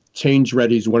know change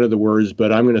ready is one of the words,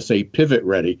 but I'm going to say pivot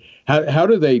ready. How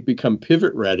do they become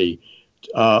pivot ready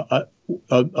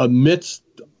amidst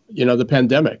the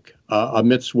pandemic,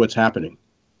 amidst what's happening?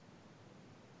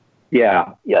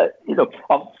 Yeah.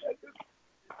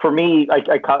 For me,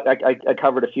 I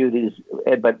covered a few of these,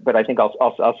 but I think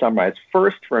I'll summarize.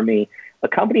 First, for me, a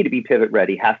company to be pivot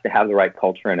ready has to have the right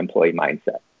culture and employee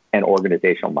mindset and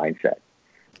organizational mindset.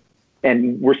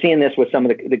 And we're seeing this with some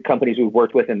of the companies we've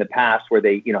worked with in the past, where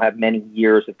they have many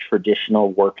years of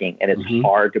traditional working, and it's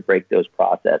hard to break those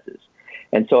processes.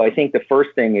 And so I think the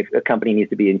first thing if a company needs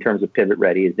to be in terms of pivot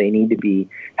ready is they need to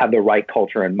have the right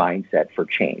culture and mindset for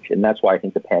change. And that's why I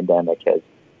think the pandemic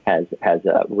has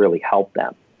really helped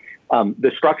them.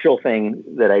 The structural things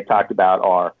that I talked about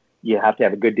are you have to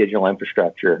have a good digital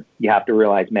infrastructure. You have to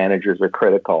realize managers are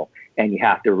critical, and you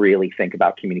have to really think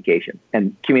about communication.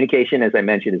 And communication, as I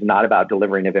mentioned, is not about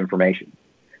delivering of information.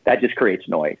 That just creates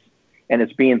noise. And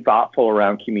it's being thoughtful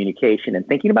around communication and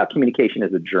thinking about communication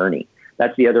as a journey.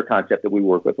 That's the other concept that we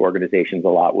work with organizations a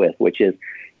lot with, which is,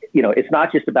 it's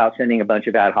not just about sending a bunch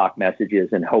of ad hoc messages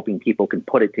and hoping people can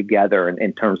put it together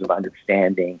in terms of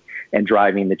understanding and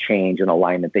driving the change and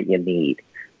alignment that you need.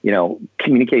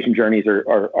 Communication journeys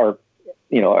are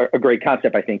a great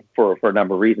concept, I think, for a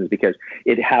number of reasons, because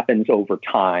it happens over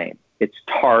time. It's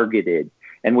targeted.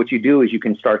 And what you do is you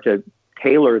can start to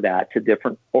tailor that to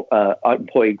different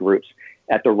employee groups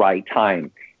at the right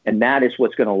time. And that is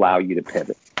what's going to allow you to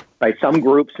pivot. Right? Some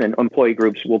groups and employee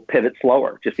groups will pivot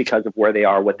slower just because of where they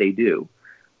are, what they do.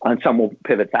 And some will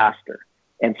pivot faster.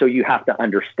 And so you have to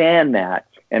understand that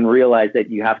and realize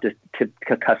that you have to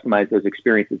customize those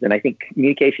experiences. And I think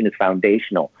communication is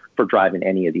foundational for driving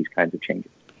any of these kinds of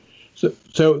changes.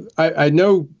 So I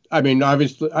know, I mean,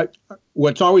 obviously,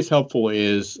 what's always helpful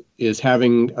is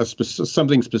having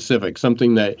something specific,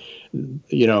 something that,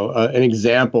 an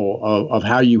example of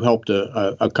how you helped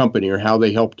a company or how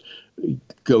they helped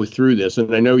go through this.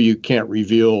 And I know you can't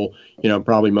reveal,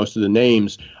 probably most of the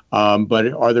names,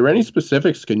 but are there any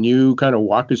specifics? Can you kind of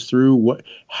walk us through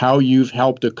how you've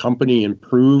helped a company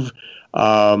improve,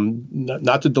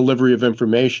 not the delivery of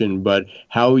information, but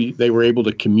how they were able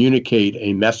to communicate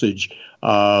a message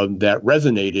that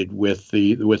resonated with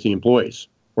the employees,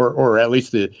 or at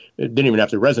least it didn't even have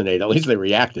to resonate. At least they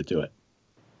reacted to it.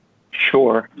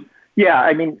 Sure. Yeah.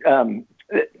 I mean,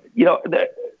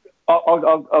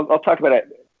 I'll talk about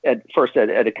it at first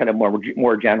at a kind of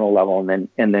more general level, and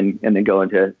then go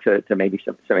into maybe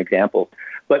some examples.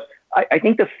 But I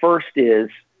think the first is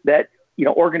that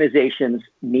organizations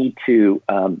need to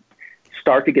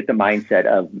start to get the mindset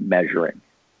of measuring,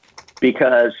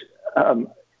 because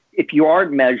if you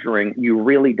aren't measuring, you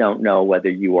really don't know whether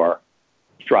you are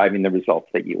driving the results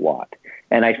that you want.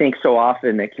 And I think so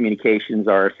often that communications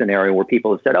are a scenario where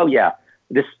people have said, "Oh yeah,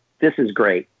 this is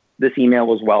great. This email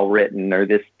was well written, or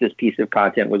this piece of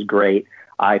content was great.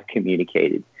 I've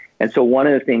communicated." And so one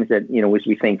of the things that, as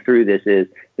we think through this is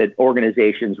that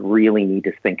organizations really need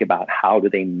to think about how do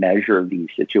they measure these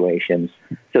situations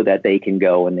so that they can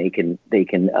go and they can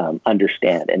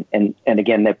understand. And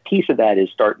again, the piece of that is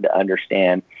starting to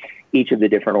understand each of the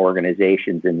different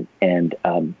organizations and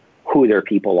who their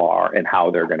people are and how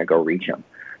they're going to go reach them.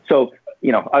 So,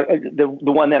 the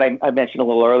one that I mentioned a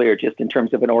little earlier, just in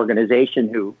terms of an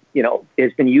organization who,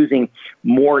 has been using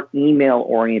more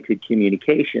email-oriented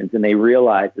communications, and they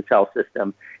realized this health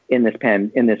system in this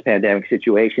pandemic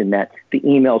situation that the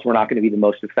emails were not going to be the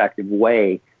most effective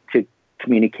way to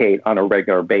communicate on a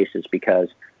regular basis because,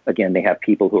 again, they have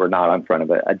people who are not in front of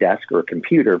a desk or a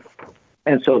computer.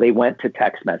 And so they went to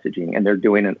text messaging, and they're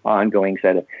doing an ongoing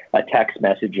set of text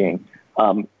messaging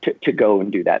to go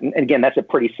and do that. And again, that's a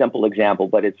pretty simple example,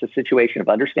 but it's a situation of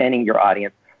understanding your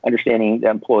audience, understanding the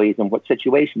employees and what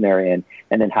situation they're in,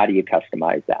 and then how do you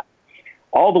customize that?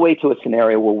 All the way to a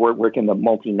scenario where we're working with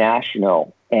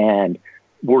multinational and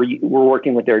we're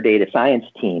working with their data science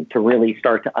team to really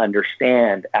start to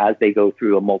understand as they go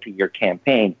through a multi-year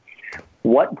campaign,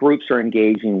 what groups are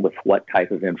engaging with what type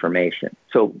of information.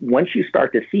 So once you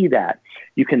start to see that,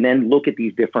 you can then look at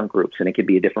these different groups, and it could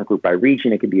be a different group by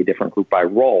region, it could be a different group by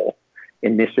role.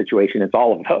 In this situation, it's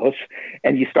all of those.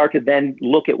 And you start to then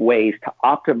look at ways to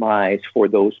optimize for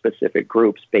those specific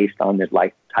groups based on the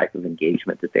type of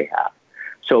engagement that they have.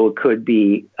 So it could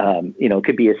be, it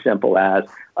could be as simple as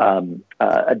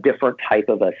a different type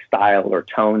of a style or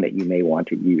tone that you may want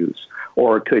to use,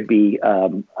 or it could be,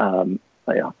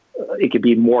 it could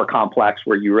be more complex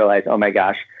where you realize, oh my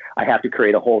gosh, I have to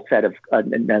create a whole set of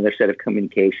another set of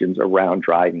communications around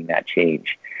driving that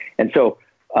change. And so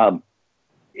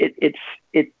it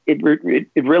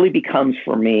really becomes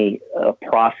for me a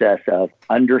process of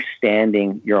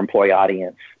understanding your employee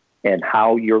audience and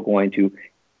how you're going to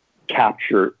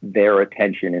capture their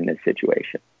attention in this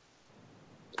situation.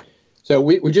 So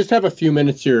we just have a few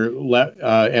minutes here left,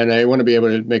 and I want to be able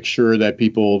to make sure that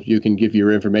you can give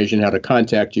your information, how to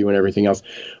contact you and everything else.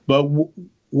 But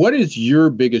what is your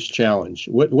biggest challenge?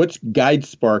 What's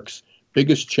GuideSpark's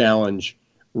biggest challenge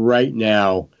right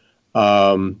now?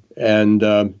 And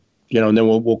then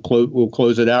we'll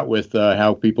close it out with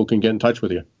how people can get in touch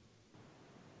with you.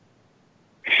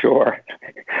 Sure.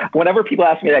 Whenever people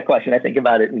ask me that question, I think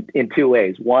about it in two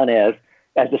ways. One is,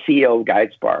 as the CEO of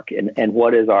GuideSpark, and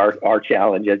what is our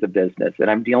challenge as a business?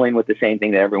 And I'm dealing with the same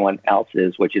thing that everyone else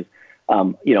is, which is,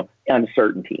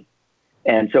 uncertainty.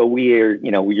 And so we're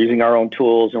using our own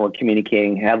tools and we're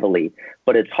communicating heavily,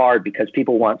 but it's hard because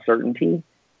people want certainty.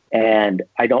 And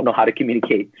I don't know how to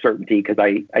communicate certainty because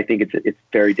I think it's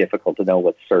very difficult to know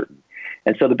what's certain.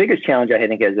 And so the biggest challenge I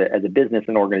think as a business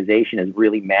and organization is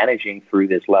really managing through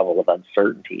this level of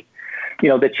uncertainty.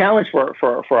 The challenge for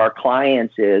our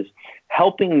clients is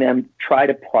helping them try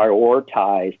to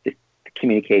prioritize the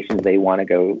communications they want to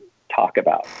go talk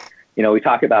about. We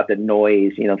talk about the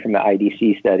noise, from the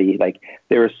IDC study, like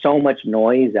there is so much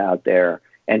noise out there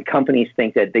and companies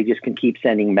think that they just can keep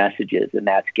sending messages and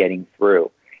that's getting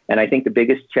through. And I think the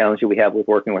biggest challenge that we have with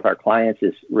working with our clients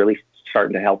is really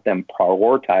starting to help them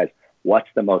prioritize what's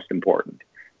the most important.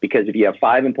 Because if you have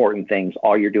 5 important things,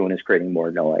 all you're doing is creating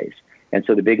more noise. And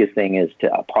so the biggest thing is to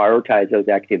prioritize those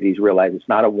activities, realize it's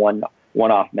not a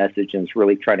one-off message, and it's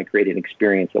really trying to create an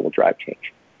experience that will drive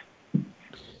change.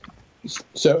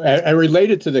 So, and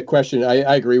related to the question,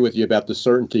 I agree with you about the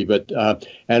certainty, but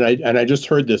and I just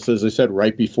heard this, as I said,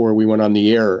 right before we went on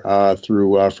the air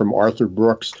from Arthur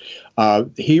Brooks.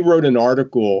 He wrote an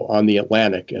article on The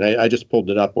Atlantic, and I just pulled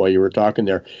it up while you were talking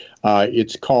there.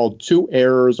 It's called 2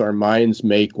 Errors Our Minds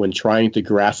Make When Trying to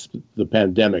Grasp the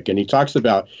Pandemic. And he talks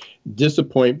about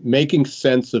making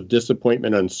sense of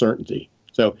disappointment and uncertainty.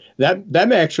 So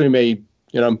that actually may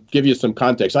give you some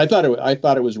context. I thought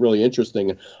it was really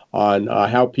interesting on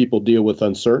how people deal with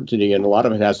uncertainty, and a lot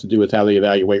of it has to do with how they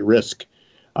evaluate risk,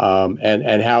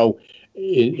 and how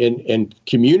in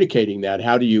communicating that,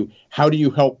 how do you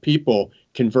help people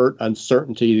convert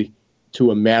uncertainty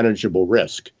to a manageable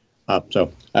risk?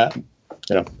 Hopefully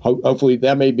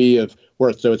that may be of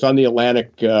worth. So it's on the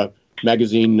Atlantic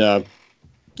magazine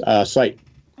site.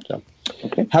 So,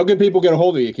 okay. How can people get a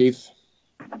hold of you, Keith?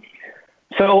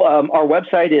 So our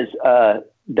website is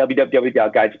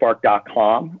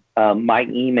www.guidespark.com. My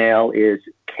email is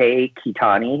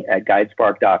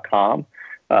kkitani@guidespark.com.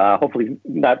 Hopefully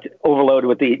not overloaded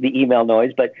with the email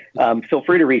noise, but feel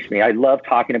free to reach me. I love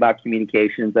talking about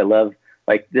communications. I love,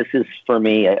 this is for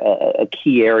me a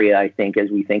key area, I think, as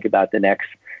we think about the next,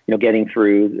 getting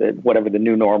through whatever the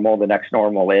new normal, the next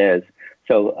normal is.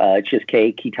 So it's just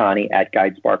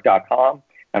kkitani@guidespark.com.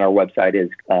 And our website is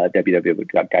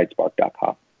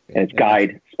www.guidespark.com. and it's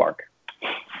Guide Spark.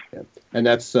 Yeah. And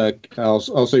that's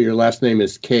also your last name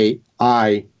is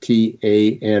Kitani,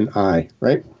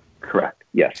 right? Correct.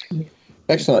 Yes.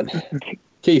 Excellent.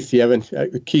 Keith, you haven't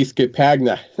Keith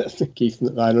Capagna. Keith,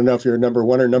 I don't know if you're number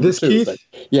one or number this two. Keith? But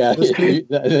yeah, Keith?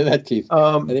 that Keith.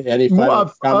 Any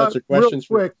final comments or questions?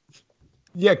 Real quick.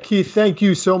 Yeah, Keith, thank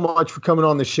you so much for coming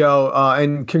on the show,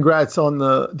 and congrats on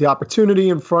the opportunity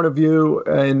in front of you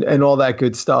and all that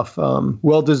good stuff.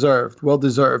 Well deserved.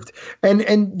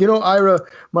 And Ira,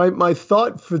 my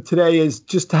thought for today is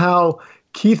just how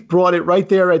Keith brought it right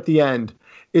there at the end.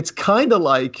 It's kind of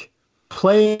like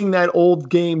playing that old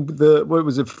game,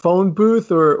 phone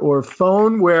booth or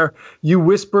phone, where you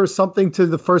whisper something to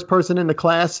the first person in the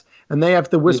class and they have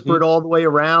to whisper it all the way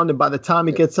around, and by the time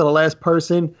it gets to the last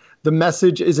person, the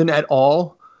message isn't at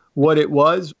all what it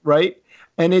was, right?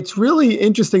 And it's really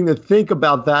interesting to think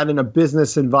about that in a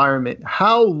business environment,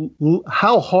 how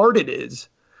hard it is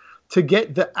to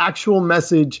get the actual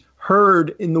message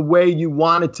heard in the way you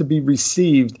want it to be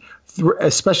received,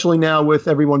 especially now with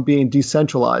everyone being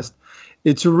decentralized.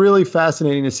 It's really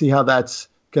fascinating to see how that's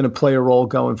going to play a role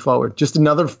going forward. Just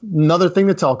another thing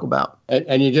to talk about.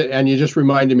 And you just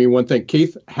reminded me one thing,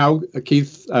 Keith.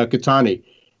 Keith Kitani,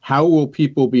 how will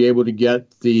people be able to get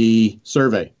the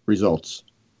survey results?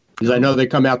 Because I know they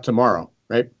come out tomorrow,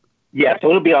 right? Yeah, so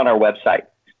it'll be on our website.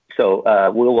 So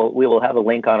we will have a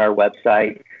link on our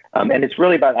website, and it's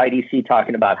really about IDC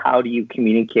talking about how do you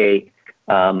communicate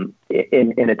in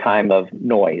a time of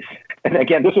noise. And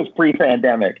again, this was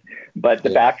pre-pandemic, but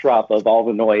the backdrop of all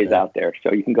the noise out there.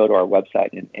 So you can go to our website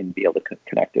and be able to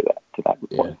connect to that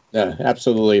report. Yeah,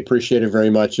 absolutely. Appreciate it very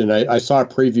much. And I saw a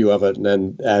preview of it,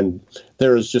 and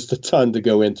there is just a ton to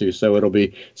go into. So it'll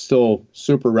be still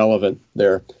super relevant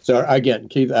there. So again,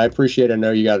 Keith, I appreciate it. I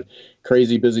know you got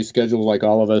crazy busy schedule like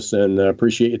all of us, and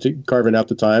appreciate you carving out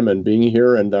the time and being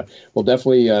here. And we'll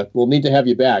definitely we'll need to have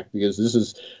you back, because this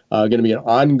is going to be an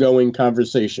ongoing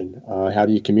conversation. How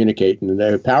do you communicate? And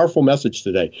a powerful message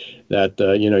today that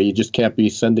you just can't be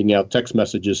sending out text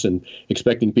messages and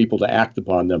expecting people to act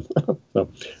upon them. So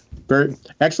very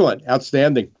excellent,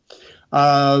 outstanding.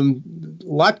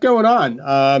 Lot going on.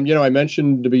 I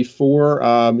mentioned before,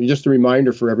 just a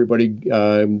reminder for everybody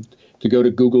to go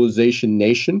to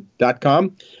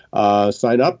Googleizationnation.com.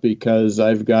 Sign up, because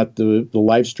I've got the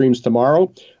live streams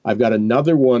tomorrow. I've got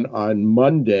another one on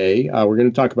Monday. We're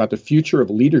going to talk about the future of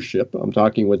leadership. I'm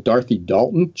talking with Dorothy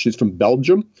Dalton. She's from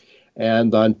Belgium.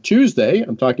 And on Tuesday,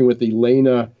 I'm talking with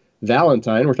Elena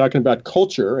Valentine. We're talking about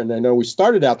culture. And I know we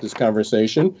started out this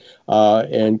conversation,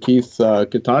 and Keith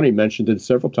Kitani mentioned it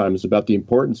several times, about the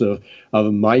importance of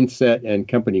mindset and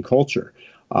company culture.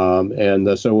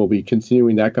 So we'll be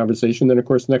continuing that conversation. Then, of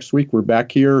course, next week we're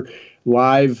back here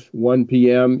live, 1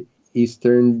 p.m.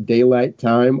 Eastern Daylight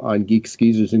Time on Geek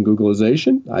Skeezers and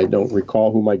Googleization. I don't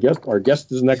recall who our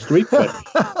guest is next week, but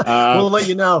we'll let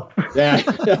you know. Yeah,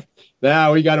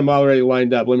 now we got him already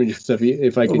lined up. Let me just see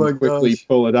if I can quickly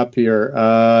pull it up here.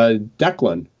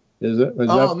 Declan, is it?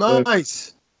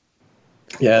 Nice.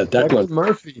 Yeah, Declan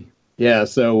Murphy. Yeah,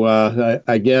 so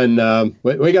again,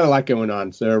 we got a lot going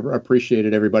on, so I appreciate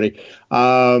it, everybody.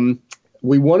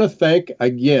 We want to thank,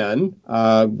 again,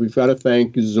 we've got to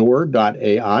thank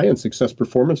Zor.ai and Success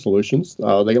Performance Solutions.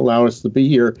 They allow us to be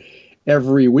here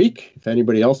every week. If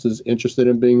anybody else is interested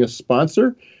in being a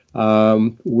sponsor,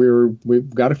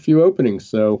 we've got a few openings.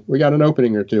 So we got an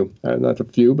opening or two. Not a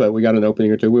few, but we got an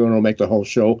opening or two. We want to make the whole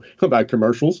show about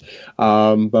commercials,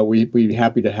 but we'd be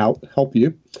happy to help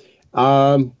you.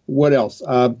 What else?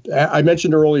 I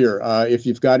mentioned earlier, if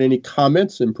you've got any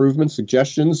comments, improvements,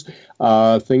 suggestions,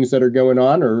 things that are going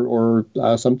on, or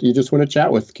something you just want to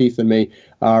chat with Keith and me,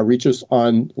 reach us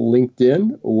on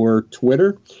LinkedIn or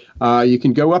Twitter. You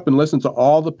can go up and listen to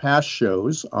all the past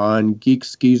shows on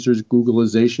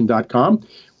GeekSkeezersGoogleization.com.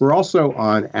 We're also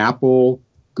on Apple,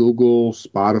 Google,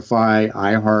 Spotify,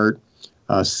 iHeart,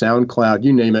 SoundCloud,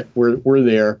 you name it. We're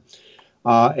there.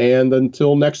 And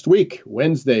until next week,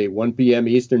 Wednesday, 1 p.m.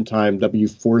 Eastern Time,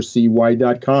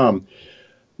 W4CY.com.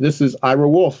 This is Ira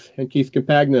Wolf and Keith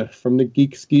Capagna from the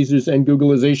Geek Skeezers and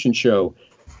Googleization Show.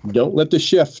 Don't let the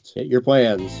shift hit your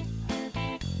plans.